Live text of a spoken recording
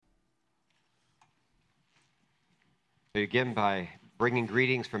Begin by bringing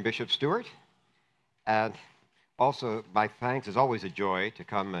greetings from Bishop Stewart. And also, my thanks. It's always a joy to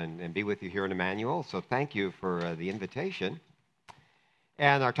come and be with you here in Immanuel. So thank you for the invitation.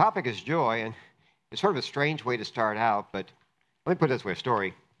 And our topic is joy. And it's sort of a strange way to start out, but let me put it this way, a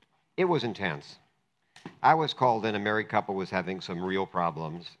story. It was intense. I was called in, a married couple was having some real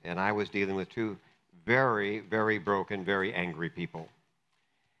problems, and I was dealing with two very, very broken, very angry people.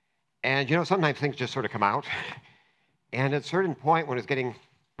 And, sometimes things just sort of come out. And at a certain point, when it was getting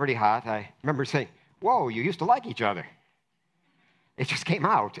pretty hot, I remember saying, whoa, you used to like each other. It just came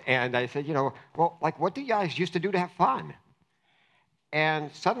out. And I said, what do you guys used to do to have fun?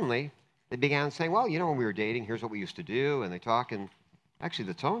 And suddenly, they began saying, well, when we were dating, here's what we used to do. And they talk, and actually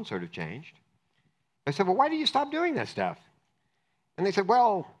the tone sort of changed. I said, well, why did you stop doing that stuff? And they said,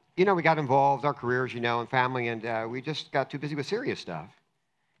 well, we got involved, our careers, and family, and we just got too busy with serious stuff.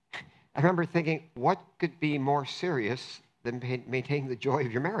 I remember thinking, what could be more serious than maintaining the joy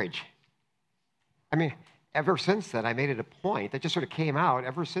of your marriage? I mean, ever since that, I made it a point that just sort of came out.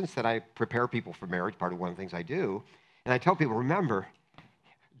 Ever since that, I prepare people for marriage, part of one of the things I do. And I tell people, remember,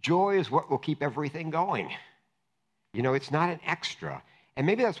 joy is what will keep everything going. It's not an extra. And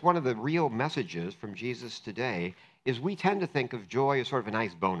maybe that's one of the real messages from Jesus today, is we tend to think of joy as sort of a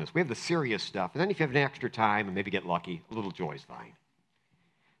nice bonus. We have the serious stuff, and then if you have an extra time and maybe get lucky, a little joy is fine.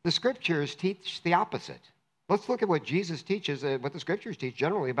 The Scriptures teach the opposite. Let's look at what Jesus teaches, what the Scriptures teach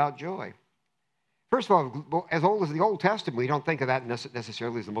generally about joy. First of all, as old as the Old Testament, we don't think of that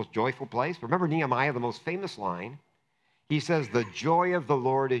necessarily as the most joyful place. Remember Nehemiah, the most famous line. He says, the joy of the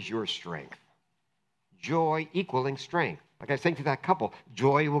Lord is your strength. Joy equaling strength. Like I was saying to that couple,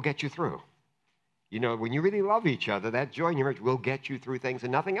 joy will get you through. When you really love each other, that joy in your marriage will get you through things,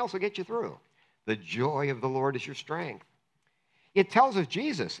 and nothing else will get you through. The joy of the Lord is your strength. It tells us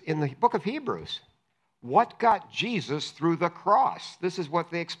Jesus in the book of Hebrews what got Jesus through the cross. This is what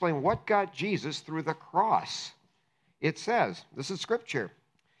they explain. What got Jesus through the cross? It says, this is Scripture.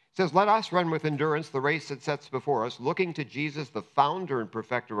 It says, let us run with endurance the race that sets before us, looking to Jesus, the founder and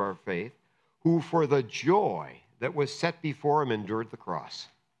perfecter of our faith, who for the joy that was set before him endured the cross.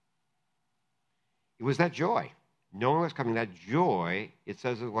 It was that joy. Knowing what was coming, that joy, it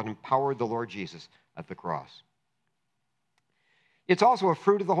says, is what empowered the Lord Jesus at the cross. It's also a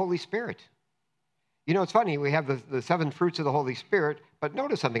fruit of the Holy Spirit. It's funny, we have the 7 fruits of the Holy Spirit, but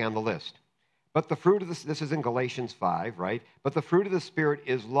notice something on the list. But the fruit of this is in Galatians 5, right? But the fruit of the Spirit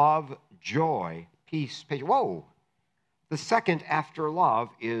is love, joy, peace, patience. Whoa! The second after love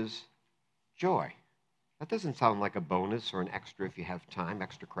is joy. That doesn't sound like a bonus or an extra if you have time,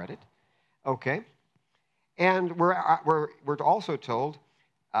 extra credit. Okay. And we're also told,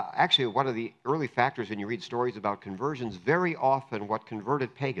 actually, one of the early factors when you read stories about conversions, very often what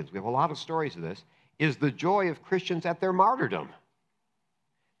converted pagans, we have a lot of stories of this, is the joy of Christians at their martyrdom.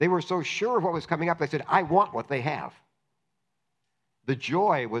 They were so sure of what was coming up, they said, I want what they have. The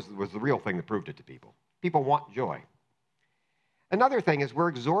joy was the real thing that proved it to people. People want joy. Another thing is we're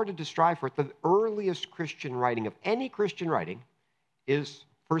exhorted to strive for it. The earliest Christian writing of any Christian writing is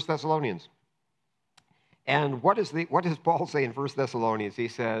 1 Thessalonians. And what does Paul say in 1 Thessalonians? He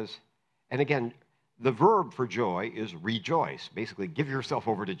says, and again, the verb for joy is rejoice. Basically, give yourself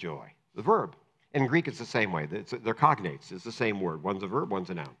over to joy. The verb. In Greek, it's the same way. They're cognates. It's the same word. One's a verb, one's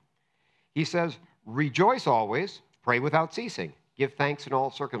a noun. He says, rejoice always, pray without ceasing. Give thanks in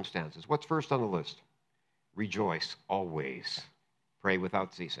all circumstances. What's first on the list? Rejoice always, pray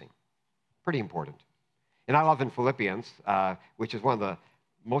without ceasing. Pretty important. And I love in Philippians, which is one of the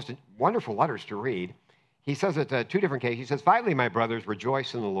most wonderful letters to read, he says it 2 different cases. He says, finally, my brothers,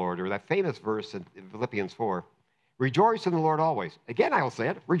 rejoice in the Lord, or that famous verse in Philippians 4, rejoice in the Lord always. Again, I will say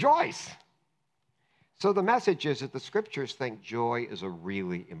it, rejoice. So the message is that the Scriptures think joy is a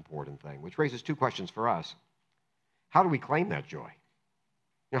really important thing, which raises 2 questions for us. How do we claim that joy?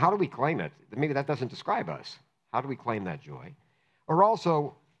 How do we claim it? Maybe that doesn't describe us. How do we claim that joy? Or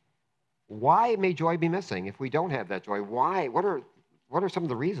also, why may joy be missing if we don't have that joy? Why? What are some of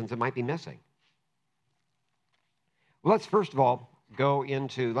the reasons it might be missing? Well, let's first of all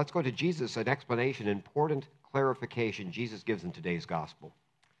let's go to Jesus, an explanation, important clarification Jesus gives in today's gospel.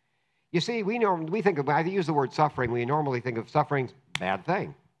 You see, we think of, I use the word suffering, we normally think of suffering as a bad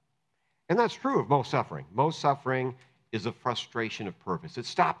thing. And that's true of most suffering. Most suffering is a frustration of purpose. It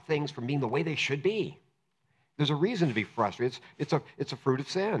stops things from being the way they should be. There's a reason to be frustrated. It's a fruit of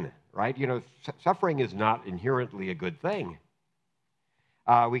sin, right? Suffering is not inherently a good thing.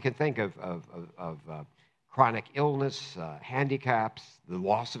 We can think of chronic illness, handicaps, the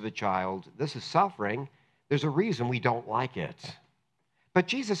loss of a child. This is suffering. There's a reason we don't like it. But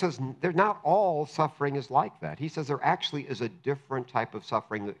Jesus says they're not all suffering is like that. He says there actually is a different type of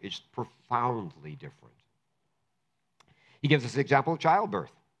suffering that is profoundly different. He gives us the example of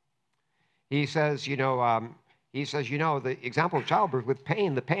childbirth. He says, the example of childbirth with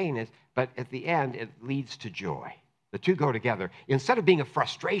pain, the pain is, but at the end, it leads to joy. The two go together. Instead of being a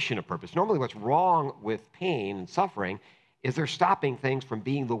frustration of purpose, normally what's wrong with pain and suffering is they're stopping things from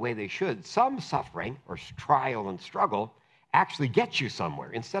being the way they should. Some suffering or trial and struggle actually gets you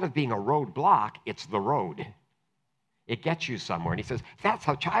somewhere. Instead of being a roadblock, it's the road. It gets you somewhere. And he says, that's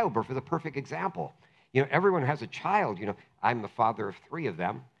how childbirth is a perfect example. Everyone has a child. I'm the father of 3 of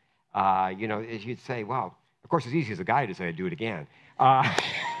them. As you'd say, wow, of course, it's easy as a guy to say, I'd do it again. But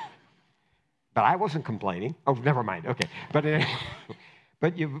I wasn't complaining. Oh, never mind. Okay. But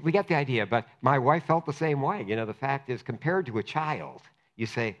we get the idea. But my wife felt the same way. The fact is, compared to a child, you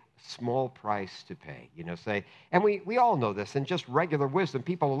say, small price to pay. And we all know this. In just regular wisdom,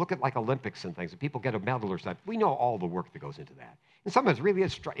 people look at like Olympics and things, and people get a medal or something. We know all the work that goes into that. And sometimes really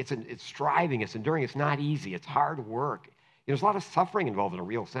it's striving, it's enduring, it's not easy, it's hard work. There's a lot of suffering involved in a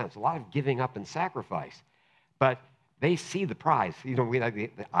real sense, a lot of giving up and sacrifice. But they see the prize. We have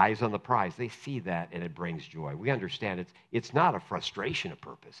the eyes on the prize. They see that, and it brings joy. We understand it's not a frustration of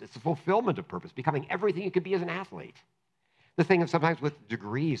purpose. It's a fulfillment of purpose, becoming everything you could be as an athlete. The thing is sometimes with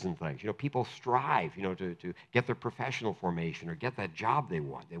degrees and things, people strive, to get their professional formation or get that job they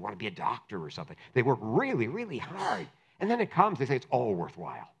want. They want to be a doctor or something. They work really, really hard. And then it comes, they say it's all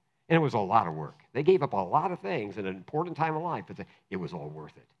worthwhile. And it was a lot of work. They gave up a lot of things at an important time of life, but it was all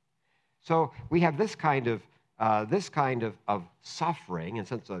worth it. So we have this kind of suffering and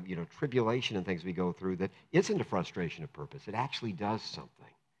sense of tribulation and things we go through that isn't a frustration of purpose. It actually does something.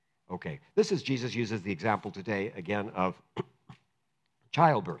 Okay, this is Jesus uses the example today again of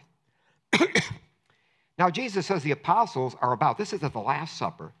childbirth. Now Jesus says the apostles are about. This is at the Last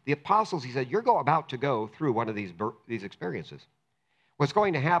Supper. The apostles, he said, you're about to go through one of these experiences. What's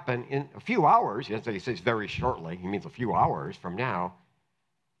going to happen in a few hours? He says very shortly. He means a few hours from now.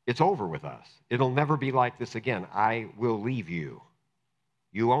 It's over with us. It'll never be like this again. I will leave you.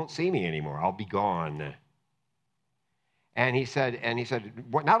 You won't see me anymore. I'll be gone. And he said,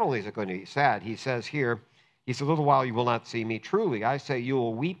 not only is it going to be sad, he says here, he said, a little while you will not see me. Truly, I say you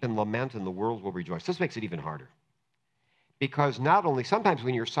will weep and lament and the world will rejoice. This makes it even harder. Because not only, sometimes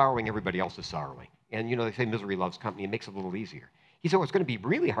when you're sorrowing, everybody else is sorrowing. And they say misery loves company. It makes it a little easier. He said, what's going to be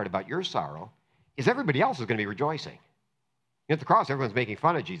really hard about your sorrow is everybody else is going to be rejoicing. At the cross, everyone's making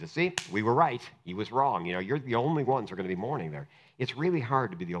fun of Jesus. See, we were right. He was wrong. You're the only ones who are going to be mourning there. It's really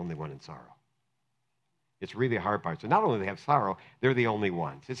hard to be the only one in sorrow. It's really a hard part. So not only do they have sorrow, they're the only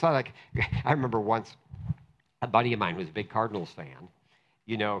ones. It's not like, I remember once a buddy of mine who was a big Cardinals fan,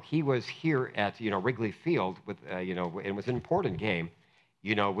 he was here at, Wrigley Field with, it was an important game,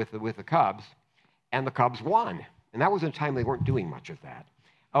 with the Cubs, and the Cubs won. And that was a time they weren't doing much of that.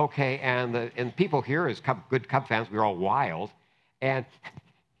 Okay, and people here, as good Cub fans, we were all wild, and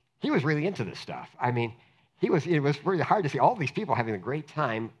he was really into this stuff. I mean, it was really hard to see all these people having a great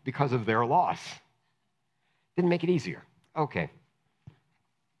time because of their loss. Didn't make it easier. Okay.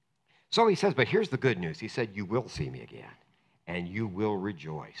 So he says, but here's the good news. He said, you will see me again, and you will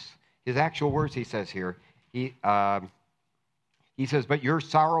rejoice. His actual words, he says here, he says, but your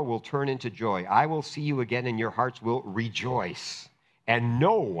sorrow will turn into joy. I will see you again, and your hearts will rejoice, and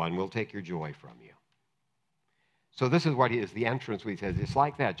no one will take your joy from you. So this is what the entrance he says. It's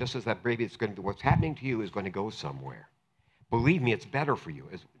like that. Just as that baby, what's happening to you is going to go somewhere. Believe me, it's better for you.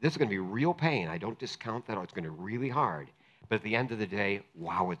 This is going to be real pain. I don't discount that. It's going to be really hard. But at the end of the day,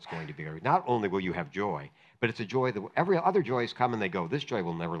 wow, it's going to be. Not only will you have joy, but it's a joy that every other joys come and they go. This joy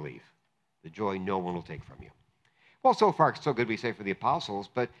will never leave. The joy no one will take from you. Well, so far, so good, we say, for the apostles.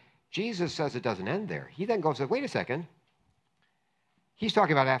 But Jesus says it doesn't end there. He then goes and says, wait a second. He's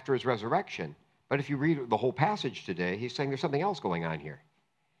talking about after his resurrection. But if you read the whole passage today, he's saying there's something else going on here.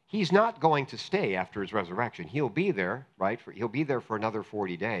 He's not going to stay after his resurrection. He'll be there, right? He'll be there for another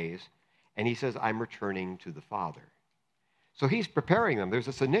 40 days. And he says, I'm returning to the Father. So he's preparing them. There's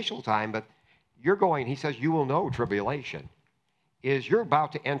this initial time, but you're going, he says, you will know tribulation. You're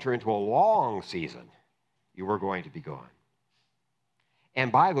about to enter into a long season. You are going to be gone.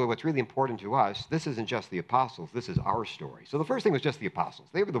 And by the way, what's really important to us, this isn't just the apostles, this is our story. So the first thing was just the apostles.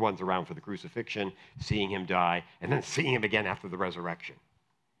 They were the ones around for the crucifixion, seeing him die, and then seeing him again after the resurrection.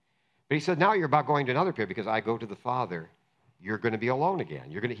 But he said, now you're about going to another period because I go to the Father. You're going to be alone again.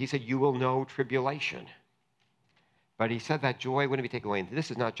 He said, you will know tribulation. But he said that joy wouldn't be taken away. And this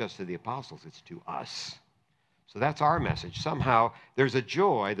is not just to the apostles, it's to us. So that's our message. Somehow there's a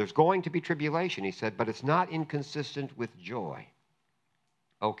joy, there's going to be tribulation, he said, but it's not inconsistent with joy.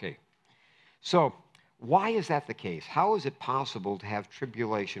 Okay. So why is that the case? How is it possible to have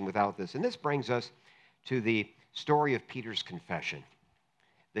tribulation without this? And this brings us to the story of Peter's confession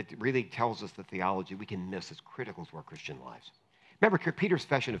that really tells us the theology we can miss that's critical to our Christian lives. Remember Peter's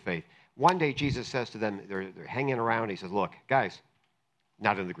confession of faith. One day Jesus says to them, they're hanging around, he says, look, guys,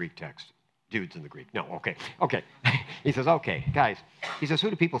 not in the Greek text. Dudes in the Greek. No, okay. He says, okay, guys. He says, who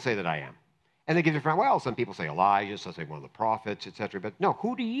do people say that I am? And they give different, well, some people say Elijah, some say one of the prophets, etc. But no,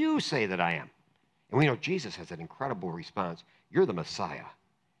 who do you say that I am? And we know Jesus has an incredible response. You're the Messiah.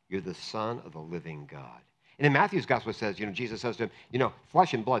 You're the Son of the living God. And in Matthew's gospel it says, Jesus says to him,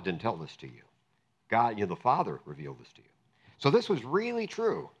 flesh and blood didn't tell this to you. God, the Father revealed this to you. So this was really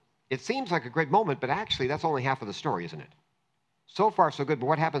true. It seems like a great moment, but actually that's only half of the story, isn't it? So far, so good. But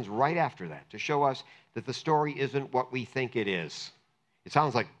what happens right after that to show us that the story isn't what we think it is? It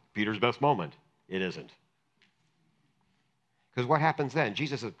sounds like Peter's best moment. It isn't. Because what happens then?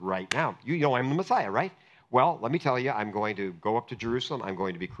 Jesus says, right now, you know I'm the Messiah, right? Well, let me tell you, I'm going to go up to Jerusalem. I'm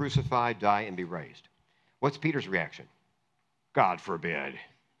going to be crucified, die, and be raised. What's Peter's reaction? God forbid.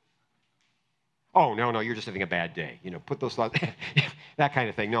 Oh, no, you're just having a bad day. Put those thoughts, that kind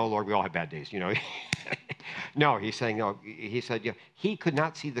of thing. No, Lord, we all have bad days, No, he's saying, no, he said, he could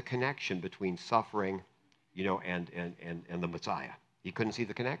not see the connection between suffering, and the Messiah. He couldn't see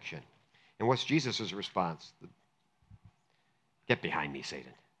the connection. And what's Jesus' response? Get behind me,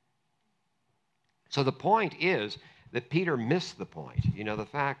 Satan. So the point is that Peter missed the point. The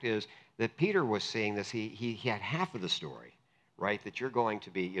fact is that Peter was seeing this. He had half of the story, right? That you're going to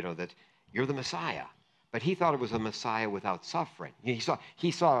be, that you're the Messiah. But he thought it was a Messiah without suffering. He saw,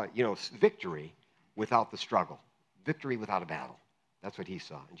 victory without the struggle, victory without a battle. That's what he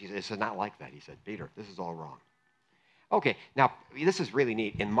saw. And Jesus said, not like that. He said, Peter, this is all wrong. Okay, now, this is really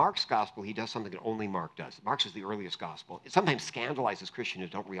neat. In Mark's gospel, he does something that only Mark does. Mark's is the earliest gospel. It sometimes scandalizes Christians who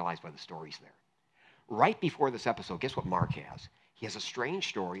don't realize why the story's there. Right before this episode, guess what Mark has? He has a strange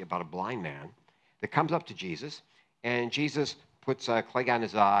story about a blind man that comes up to Jesus, and Jesus puts clay on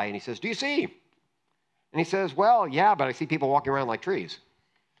his eye, and he says, do you see? And he says, well, yeah, but I see people walking around like trees.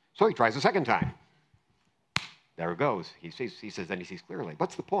 So he tries a second time. There it goes. He says, then he sees clearly.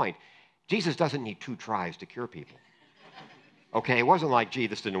 What's the point? Jesus doesn't need 2 tries to cure people. Okay, it wasn't like, gee,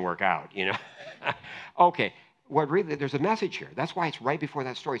 this didn't work out, Okay, there's a message here. That's why it's right before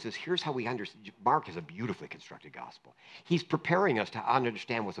that story. It says, here's how we understand. Mark is a beautifully constructed gospel. He's preparing us to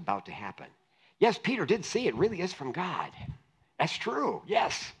understand what's about to happen. Yes, Peter did see it really is from God. That's true,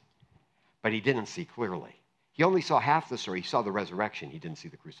 yes. But he didn't see clearly. He only saw half the story. He saw the resurrection. He didn't see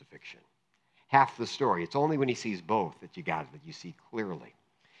the crucifixion. Half the story. It's only when he sees both that you see clearly.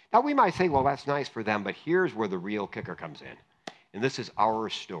 Now, we might say, well, that's nice for them, but here's where the real kicker comes in. And this is our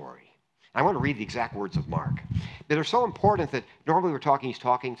story. I want to read the exact words of Mark. They're so important that normally he's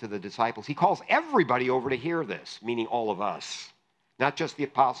talking to the disciples. He calls everybody over to hear this, meaning all of us. Not just the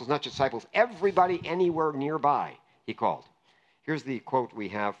apostles, not just disciples, everybody anywhere nearby, he called. Here's the quote we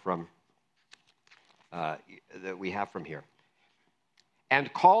have from here.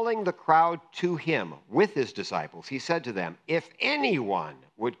 And calling the crowd to him with his disciples, he said to them, if anyone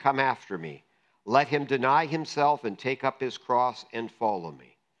would come after me, let him deny himself and take up his cross and follow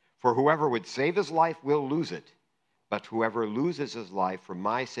me. For whoever would save his life will lose it, but whoever loses his life for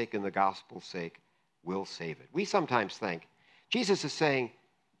my sake and the gospel's sake will save it. We sometimes think, Jesus is saying,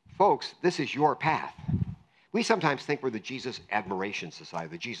 folks, this is your path. We sometimes think we're the Jesus Admiration Society,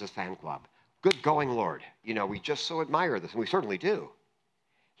 the Jesus Fan Club. Good going, Lord. We just so admire this, and we certainly do.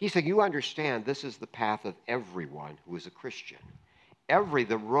 He's saying, you understand this is the path of everyone who is a Christian.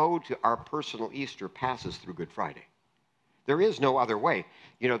 The road to our personal Easter passes through Good Friday. There is no other way.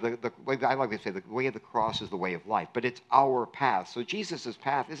 The way I like to say, the way of the cross is the way of life, but it's our path. So Jesus'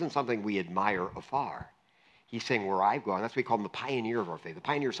 path isn't something we admire afar. He's saying where I've gone, that's what we call him the pioneer of our faith. The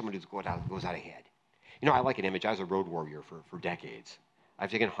pioneer is someone who goes out ahead. I like an image. I was a road warrior for decades.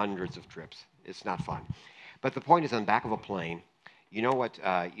 I've taken hundreds of trips. It's not fun. But the point is, on the back of a plane,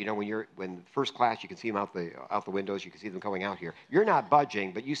 when first class, you can see them out the windows, you can see them coming out here. You're not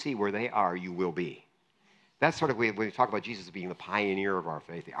budging, but you see where they are, you will be. That's sort of when we talk about Jesus being the pioneer of our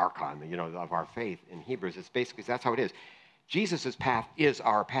faith, the archon, of our faith in Hebrews. It's basically, that's how it is. Jesus' path is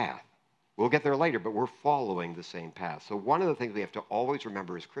our path. We'll get there later, but we're following the same path. So one of the things we have to always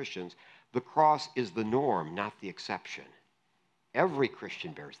remember as Christians, the cross is the norm, not the exception. Every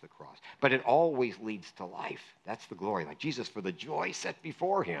Christian bears the cross, but it always leads to life. That's the glory. Like Jesus, for the joy set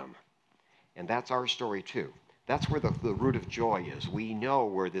before him. And that's our story too. That's where the root of joy is. We know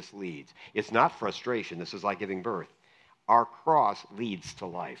where this leads. It's not frustration. This is like giving birth. Our cross leads to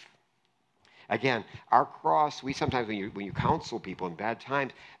life. Again, our cross, we sometimes, when you counsel people in bad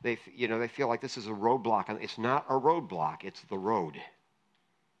times, they feel like this is a roadblock. And it's not a roadblock, it's the road.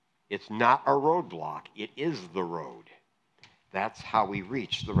 It's not a roadblock, it is the road. That's how we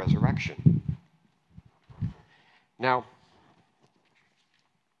reach the resurrection. Now,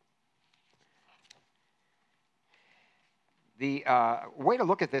 the way to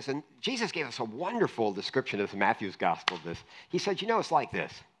look at this, and Jesus gave us a wonderful description of Matthew's gospel of this. He said, it's like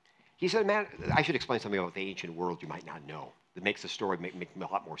this. He said, man, I should explain something about the ancient world you might not know that makes the story make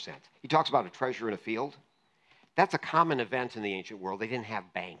a lot more sense. He talks about a treasure in a field. That's a common event in the ancient world. They didn't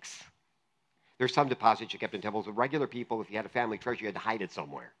have banks. There's some deposits you kept in temples. With regular people, if you had a family treasure, you had to hide it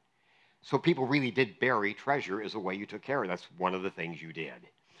somewhere. So people really did bury treasure as a way you took care of it. That's one of the things you did.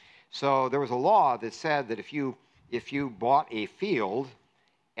 So there was a law that said that if you bought a field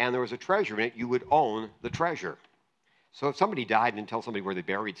and there was a treasure in it, you would own the treasure. So if somebody died and didn't tell somebody where they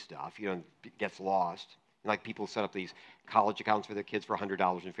buried stuff, it gets lost. Like people set up these college accounts for their kids for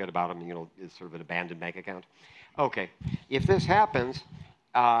 $100 and forget about them, it's sort of an abandoned bank account. Okay, if this happens,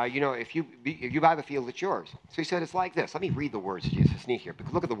 if you buy the field, it's yours. So he said it's like this. Let me read the words Jesus. Neat here,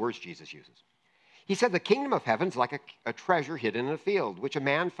 because look at the words Jesus uses. He said, the kingdom of heaven is like a treasure hidden in a field, which a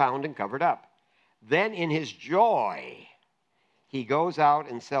man found and covered up. Then in his joy, he goes out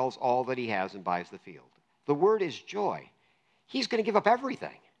and sells all that he has and buys the field. The word is joy. He's going to give up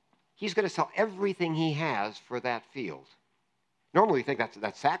everything. He's going to sell everything he has for that field. Normally we think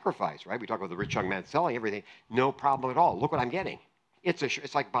that's sacrifice, right? We talk about the rich young man selling everything. No problem at all. Look what I'm getting.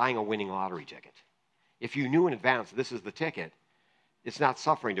 It's like buying a winning lottery ticket. If you knew in advance this is the ticket, it's not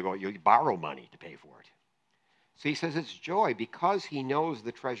suffering to go. You borrow money to pay for it. So he says it's joy because he knows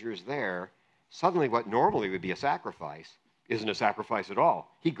the treasure is there. Suddenly what normally would be a sacrifice isn't a sacrifice at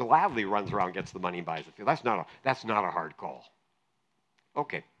all. He gladly runs around, gets the money, and buys the field. That's not a hard call.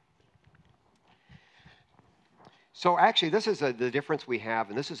 Okay. So actually, this is the difference we have,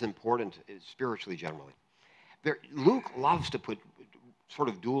 and this is important spiritually generally. Luke loves to put sort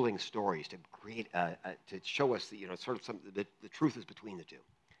of dueling stories to create to show us the truth is between the two.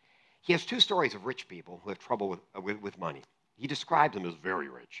 He has two stories of rich people who have trouble with money. He describes them as very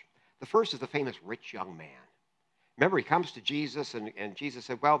rich. The first is the famous rich young man. Remember, he comes to Jesus, and Jesus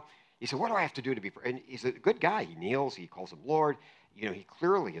said, what do I have to do to be free? And he's a good guy. He kneels. He calls him Lord. He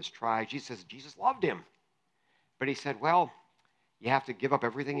clearly has tried. Jesus says Jesus loved him. But he said, well, you have to give up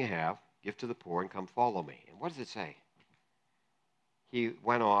everything you have, give to the poor, and come follow me. And what does it say? He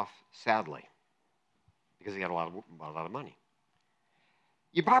went off sadly because he had a lot of money.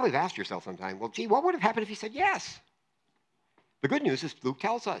 You probably have asked yourself sometime, well, gee, what would have happened if he said yes? The good news is Luke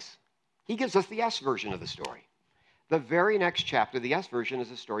tells us. He gives us the yes version of the story. The very next chapter, the yes version, is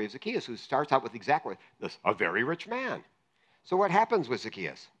the story of Zacchaeus, who starts out with exactly this, a very rich man. So what happens with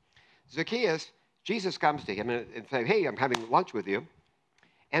Zacchaeus? Jesus comes to him and says, hey, I'm having lunch with you.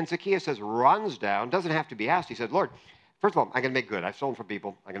 And Zacchaeus runs down, doesn't have to be asked. He said, Lord, first of all, I'm going to make good. I've stolen from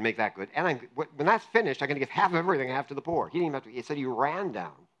people. I'm going to make that good. And when that's finished, I'm going to give half of everything I have to the poor. He didn't even have to. He said he ran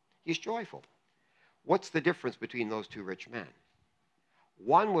down. He's joyful. What's the difference between those two rich men?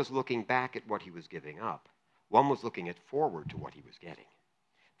 One was looking back at what he was giving up. One was looking forward to what he was getting.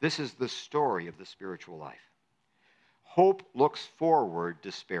 This is the story of the spiritual life. Hope looks forward,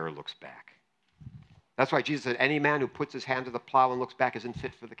 despair looks back. That's why Jesus said, any man who puts his hand to the plow and looks back isn't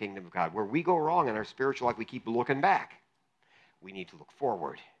fit for the kingdom of God. Where we go wrong in our spiritual life, we keep looking back. We need to look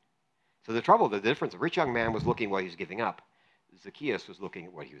forward. So the difference, the rich young man was looking what he was giving up. Zacchaeus was looking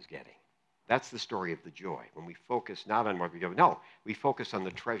at what he was getting. That's the story of the joy. When we focus not on what we give, no, we focus on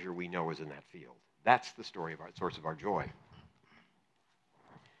the treasure we know is in that field. That's the story of our source of our joy.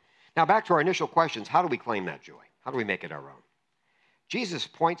 Now back to our initial questions, how do we claim that joy? How do we make it our own? Jesus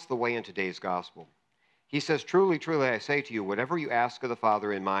points the way in today's gospel. He says, truly, truly, I say to you, whatever you ask of the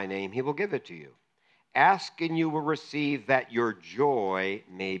Father in my name, he will give it to you. Ask and you will receive that your joy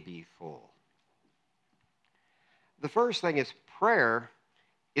may be full. The first thing is prayer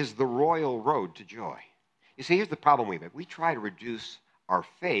is the royal road to joy. You see, here's the problem we have. We try to reduce our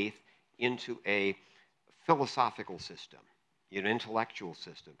faith into a philosophical system, an intellectual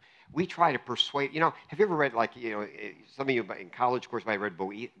system. We try to persuade, have you ever read, some of you in college, of course, I read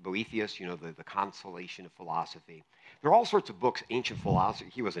Boethius, the consolation of philosophy. There are all sorts of books, ancient philosophy.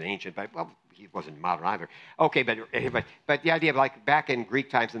 He wasn't ancient, but, well, he wasn't modern either. Okay, but the idea of, back in Greek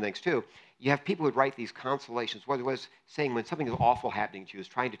times and things, too, you have people who would write these consolations. What it was saying when something is awful happening to you is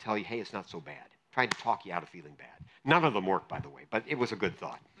trying to tell you, hey, it's not so bad. Trying to talk you out of feeling bad. None of them worked, by the way, but it was a good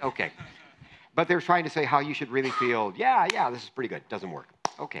thought. Okay. But they're trying to say how you should really feel. Yeah, this is pretty good. Doesn't work.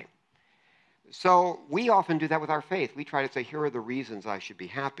 Okay. So we often do that with our faith. We try to say, here are the reasons I should be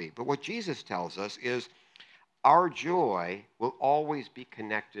happy. But what Jesus tells us is our joy will always be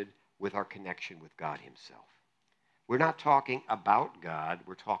connected with our connection with God himself. We're not talking about God,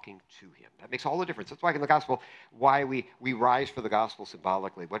 we're talking to him. That makes all the difference. That's why in the gospel, why we rise for the gospel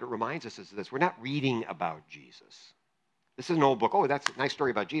symbolically. What it reminds us is this: we're not reading about Jesus. This is an old book. Oh, that's a nice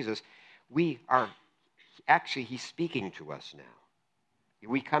story about Jesus. He's speaking to us now.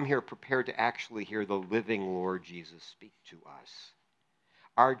 We come here prepared to actually hear the living Lord Jesus speak to us.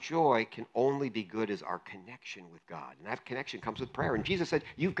 Our joy can only be good as our connection with God. And that connection comes with prayer. And Jesus said,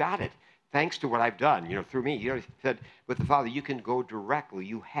 you've got it. Thanks to what I've done, through me. He said, with the Father, you can go directly.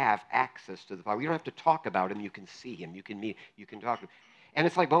 You have access to the Father. You don't have to talk about him. You can see him. You can meet, you can talk to him. And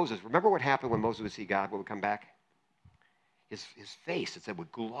it's like Moses. Remember what happened when Moses would see God when we come back? His face, it said,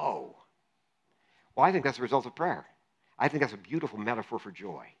 would glow. Well, I think that's a result of prayer. I think that's a beautiful metaphor for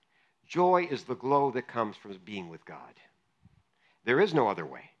joy. Joy is the glow that comes from being with God. There is no other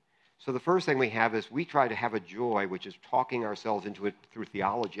way. So the first thing we have is we try to have a joy, which is talking ourselves into it through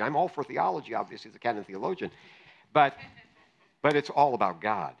theology. I'm all for theology, obviously, as a canon theologian. But it's all about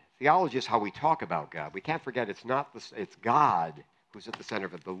God. Theology is how we talk about God. We can't forget it's God who's at the center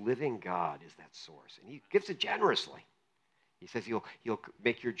of it. The living God is that source. And he gives it generously. He says he'll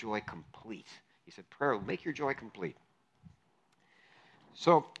make your joy complete. He said prayer will make your joy complete.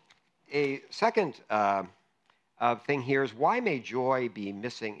 So a second thing here is, why may joy be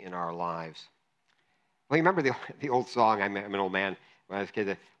missing in our lives? Well, you remember the old song, I'm an old man, when I was a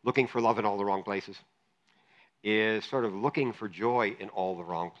kid, looking for love in all the wrong places, is sort of looking for joy in all the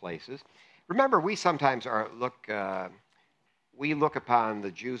wrong places. Remember, we sometimes we look upon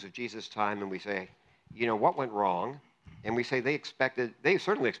the Jews of Jesus' time and we say, what went wrong? And we say they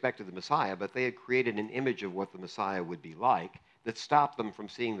certainly expected the Messiah, but they had created an image of what the Messiah would be like that stopped them from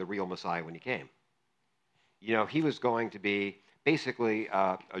seeing the real Messiah when he came. He was going to be basically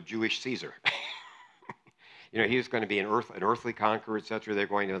a Jewish Caesar. He was going to be an earthly conqueror, etc. They're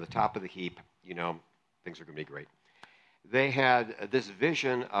going to the top of the heap. Things are going to be great. They had this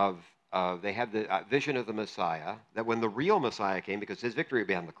vision of the vision of the Messiah, that when the real Messiah came, because his victory would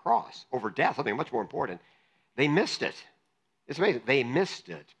be on the cross over death, something much more important, they missed it. It's amazing. They missed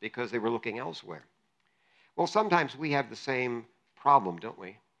it because they were looking elsewhere. Well, sometimes we have the same problem, don't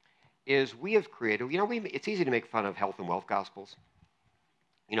we? Is we have created, it's easy to make fun of health and wealth gospels.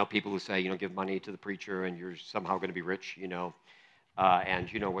 People who say, give money to the preacher and you're somehow going to be rich, and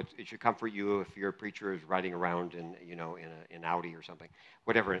what it should comfort you if your preacher is riding around in an Audi or something,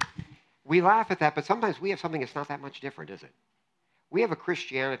 whatever. We laugh at that, but sometimes we have something that's not that much different, is it? We have a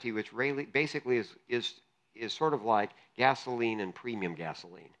Christianity which really basically is sort of like gasoline and premium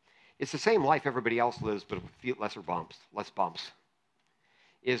gasoline. It's the same life everybody else lives, but with less bumps.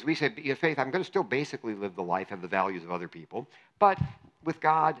 Is we say, faith, I'm going to still basically live the life, have the values of other people, but with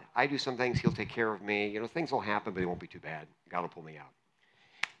God, I do some things, he'll take care of me. Things will happen, but it won't be too bad. God will pull me out.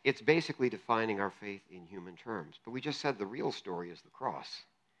 It's basically defining our faith in human terms. But we just said the real story is the cross.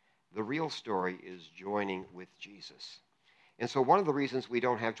 The real story is joining with Jesus. And so one of the reasons we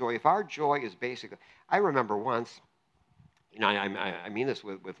don't have joy, if our joy is basically, I remember once, I mean this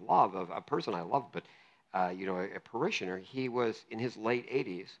with love of a person I love, but a parishioner, he was in his late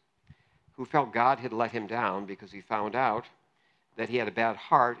 80s, who felt God had let him down because he found out that he had a bad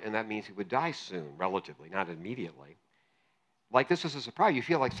heart, and that means he would die soon, relatively, not immediately. Like, this is a surprise. You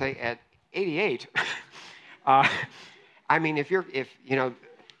feel like, say, at 88,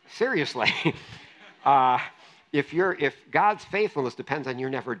 seriously, if God's faithfulness depends on your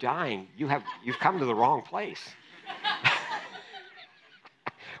never dying, you've come to the wrong place.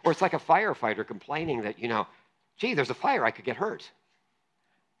 Or it's like a firefighter complaining that, gee, there's a fire, I could get hurt.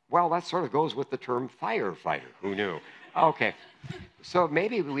 Well, that sort of goes with the term firefighter. Who knew? Okay. So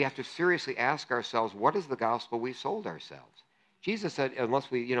maybe we have to seriously ask ourselves, what is the gospel we sold ourselves? Jesus said,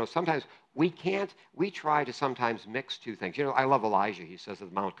 unless we, sometimes we try to sometimes mix two things. I love Elijah. He says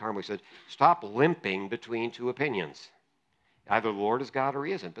at Mount Carmel, he said, stop limping between two opinions. Either the Lord is God or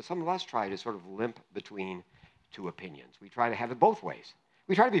he isn't. But some of us try to sort of limp between two opinions. We try to have it both ways.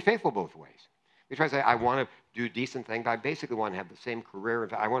 We try to be faithful both ways. We try to say, I want to do decent things, but I basically want to have the same career.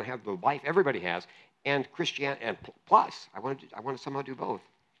 I want to have the life everybody has, and Christianity, and plus, I want to somehow do both.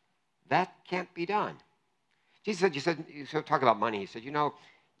 That can't be done. Jesus said, you talk about money. He said,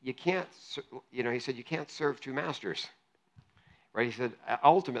 you can't serve two masters. Right? He said,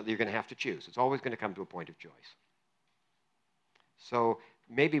 ultimately, you're going to have to choose. It's always going to come to a point of choice. So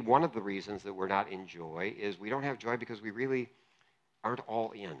maybe one of the reasons that we're not in joy is we don't have joy because we really aren't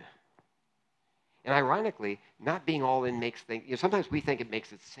all in. And ironically, not being all in makes things, sometimes we think it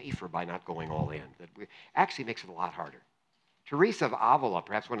makes it safer by not going all in. Actually makes it a lot harder. Teresa of Avila,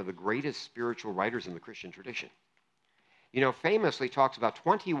 perhaps one of the greatest spiritual writers in the Christian tradition, famously talks about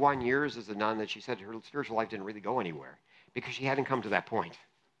 21 years as a nun that she said her spiritual life didn't really go anywhere because she hadn't come to that point.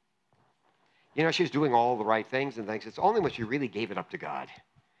 She was doing all the right things and things. It's only when she really gave it up to God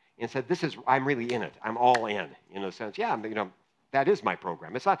and said, I'm really in it. I'm all in a sense. Yeah, that is my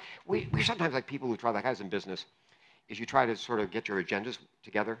program. It's not, we're sometimes like people who try, like I was in business, is you try to sort of get your agendas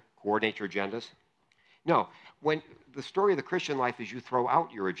together, coordinate your agendas. No, when the story of the Christian life is you throw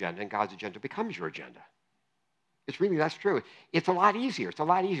out your agenda and God's agenda becomes your agenda. That's true. It's a lot easier. It's a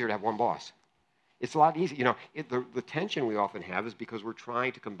lot easier to have one boss. It's a lot easier. The tension we often have is because we're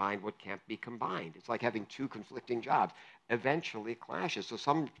trying to combine what can't be combined. It's like having two conflicting jobs. Eventually it clashes. So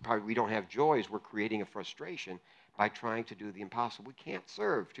probably we don't have joys. We're creating a frustration by trying to do the impossible. We can't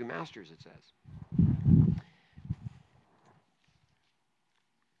serve two masters, it says.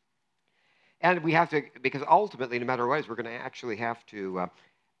 And we have to, because ultimately, no matter what, we're going to actually have to,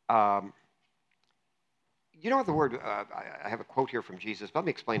 what the word, I have a quote here from Jesus, but let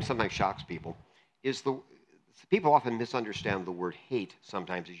me explain, sometimes shocks people, people often misunderstand the word hate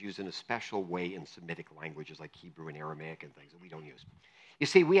sometimes is used in a special way in Semitic languages like Hebrew and Aramaic and things that we don't use. You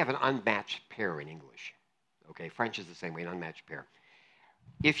see, we have an unmatched pair in English. Okay, French is the same way, an unmatched pair.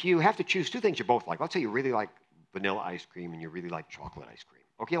 If you have to choose two things you both like, let's say you really like vanilla ice cream and you really like chocolate ice cream.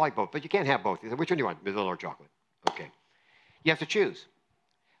 Okay, you like both, but you can't have both. Which one do you want, vanilla or chocolate? Okay. You have to choose.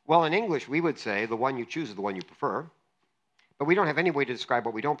 Well, in English, we would say the one you choose is the one you prefer, but we don't have any way to describe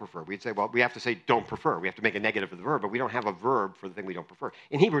what we don't prefer. We'd say, well, we have to say don't prefer. We have to make a negative of the verb, but we don't have a verb for the thing we don't prefer.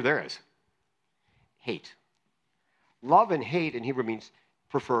 In Hebrew, there is. Hate. Love and hate in Hebrew means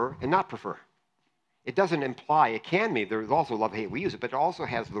prefer and not prefer. It doesn't imply, it can mean, there's also love, hate, we use it, but it also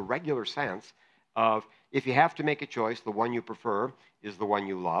has the regular sense of if you have to make a choice, the one you prefer is the one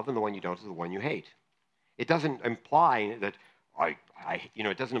you love, and the one you don't is the one you hate. It doesn't imply that,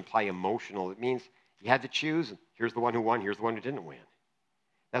 it doesn't imply emotional. It means you had to choose, and here's the one who won, here's the one who didn't win.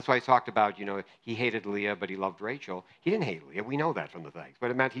 That's why he talked about, he hated Leah, but he loved Rachel. He didn't hate Leah, we know that from the things,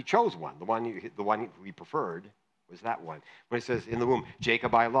 but it meant he chose one. The one he preferred was that one. When it says in the womb,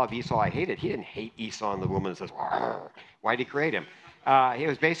 Jacob I love, Esau I hated, he didn't hate Esau and the woman and says, why did he create him? He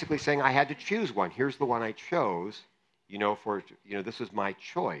was basically saying, I had to choose one. Here's the one I chose, this is my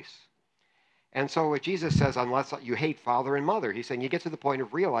choice. And so what Jesus says, unless you hate father and mother, he's saying you get to the point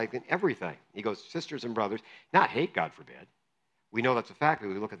of realizing everything. He goes, sisters and brothers, not hate, God forbid. We know that's a fact.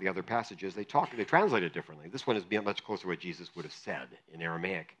 When we look at the other passages, they translate it differently. This one is much closer to what Jesus would have said in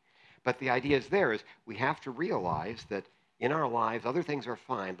Aramaic. But the idea is we have to realize that in our lives, other things are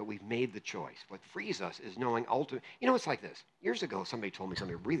fine, but we've made the choice. What frees us is knowing ultimately. It's like this. Years ago, somebody told me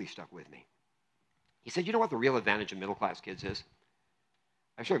something that really stuck with me. He said, you know what the real advantage of middle-class kids is?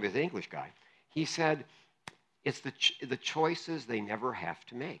 I'm sure he was an English guy. He said, it's the choices they never have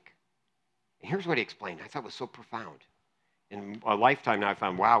to make. And here's what he explained. I thought it was so profound. In a lifetime now, I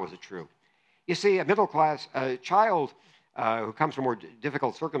found, wow, was it true? You see, a middle-class child who comes from more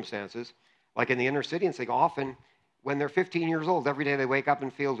difficult circumstances, like in the inner city, and say often, when they're 15 years old, every day they wake up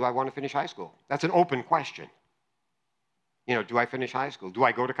and feel, do I want to finish high school? That's an open question. Do I finish high school? Do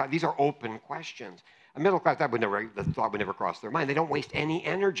I go to college? These are open questions. A middle class, the thought would never cross their mind. They don't waste any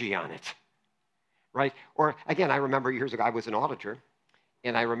energy on it, right? Or again, I remember years ago, I was an auditor,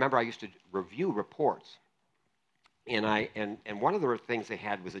 and I remember I used to review reports. And one of the things they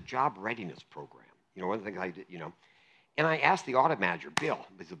had was a job readiness program. One of the things I did, And I asked the audit manager, Bill,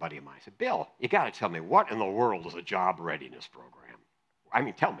 he's a buddy of mine, I said, Bill, you got to tell me, what in the world is a job readiness program? I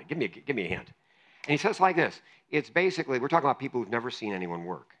mean, tell me, give me a hint. And he says like this, it's basically, we're talking about people who've never seen anyone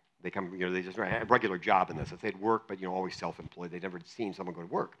work. They come, they just have a regular job in this. If they'd work, but, always self-employed, they'd never seen someone go to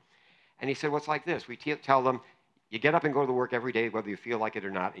work. And he said, well, it's like this. We tell them, you get up and go to work every day, whether you feel like it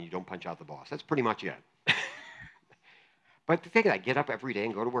or not, and you don't punch out the boss. That's pretty much it. But the thing is, I get up every day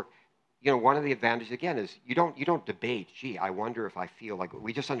and go to work. One of the advantages, again, is you don't debate, gee, I wonder if I feel like,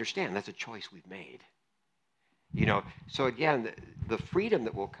 we just understand that's a choice we've made. So again, the freedom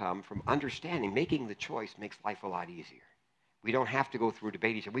that will come from understanding, making the choice makes life a lot easier. We don't have to go through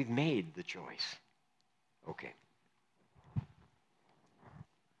debate each other. We've made the choice. Okay.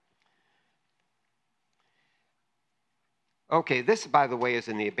 Okay, this, by the way, is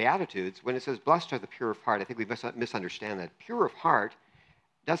in the Beatitudes. When it says, blessed are the pure of heart, I think we misunderstand that. Pure of heart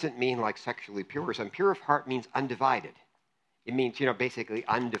doesn't mean like sexually pure. So pure of heart means undivided. It means, basically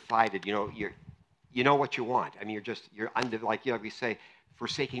undivided. You know what you want. I mean, you're undivided. Like, we say,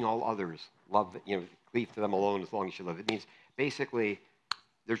 forsaking all others, love, cleave to them alone as long as you love. It means basically,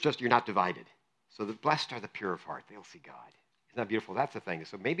 you're not divided. So the blessed are the pure of heart. They'll see God. Isn't that beautiful? That's the thing.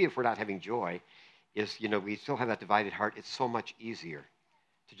 So maybe if we're not having joy, we still have that divided heart. It's so much easier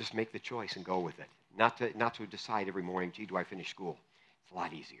to just make the choice and go with it. Not to decide every morning, gee, do I finish school? It's a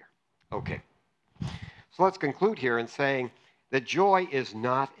lot easier. Okay. So let's conclude here in saying that joy is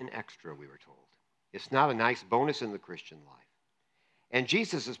not an extra, we were told. It's not a nice bonus in the Christian life. And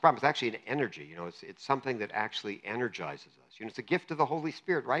Jesus' promise is actually an energy. It's something that actually energizes us. It's a gift of the Holy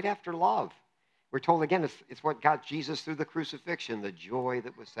Spirit right after love. We're told again, it's what got Jesus through the crucifixion, the joy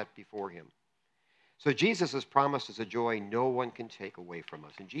that was set before him. So Jesus' promise is a joy no one can take away from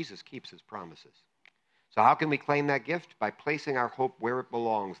us. And Jesus keeps his promises. So how can we claim that gift? By placing our hope where it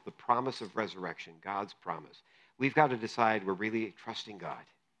belongs, the promise of resurrection, God's promise. We've got to decide we're really trusting God,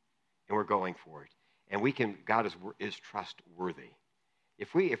 and we're going for it. And God is trustworthy.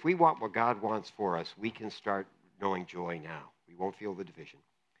 If we want what God wants for us, we can start knowing joy now. We won't feel the division.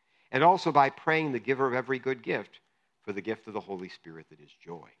 And also by praying the giver of every good gift for the gift of the Holy Spirit that is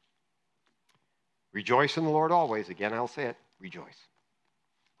joy. Rejoice in the Lord always. Again, I'll say it. Rejoice.